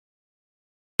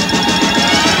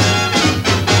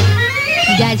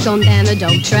Dad's gone down the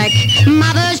dog track,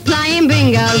 mother's playing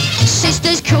bingo,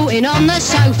 sister's cooking on the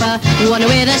sofa, wonder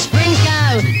where the springs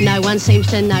go. No one seems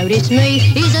to notice me,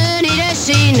 isn't it a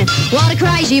sin? What a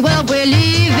crazy world we're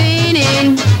living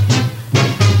in.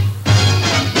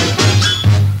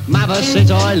 Mother says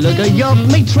I look a yop,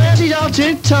 me trousers are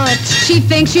too tight. She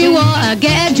thinks you ought to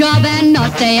get a job and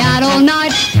not stay out all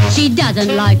night. She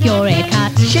doesn't like your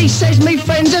haircut. She says me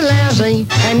friends are lousy,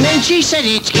 and then she says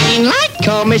it's getting late.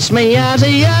 Can't miss me,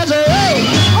 yazzy, yazzy. Hey!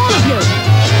 All of you!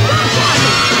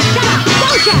 Shut up!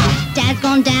 Don't shout! Dad's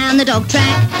gone down the dog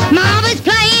track, mother's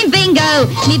playing bingo,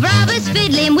 me brother's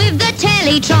fiddling with the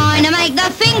telly, trying to make the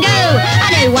thing go.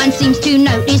 And no one seems to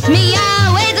notice me,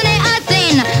 oh, isn't it a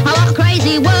sin? Oh, what a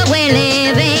crazy world we're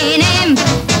living in.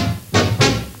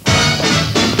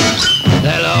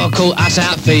 The law caught us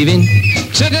out thieving,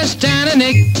 took us down a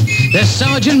nick. The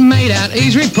sergeant made out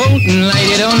his report and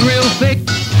laid it on real thick.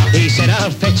 He said,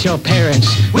 I'll fetch your parents.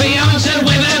 We answered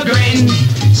with a grin.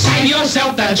 Save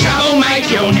yourself the trouble, mate,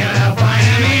 you'll never find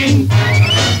them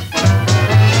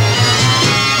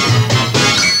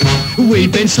in.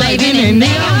 We've been slaving in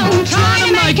the old, trying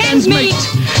to make ends meet,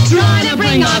 trying to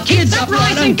bring our kids up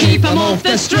right and keep them off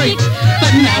the street.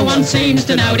 But no one seems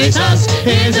to notice us,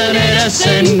 isn't it a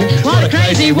sin? What a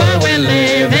crazy world we're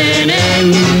living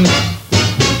in.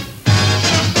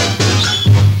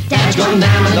 Dad's gone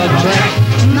down the dog track,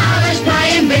 mother's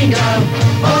playing bingo,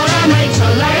 all our mates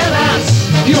are later us.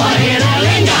 You want to hear the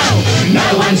lingo? No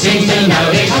one seems to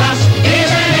notice us,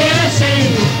 isn't it a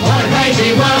sin? What a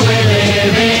crazy world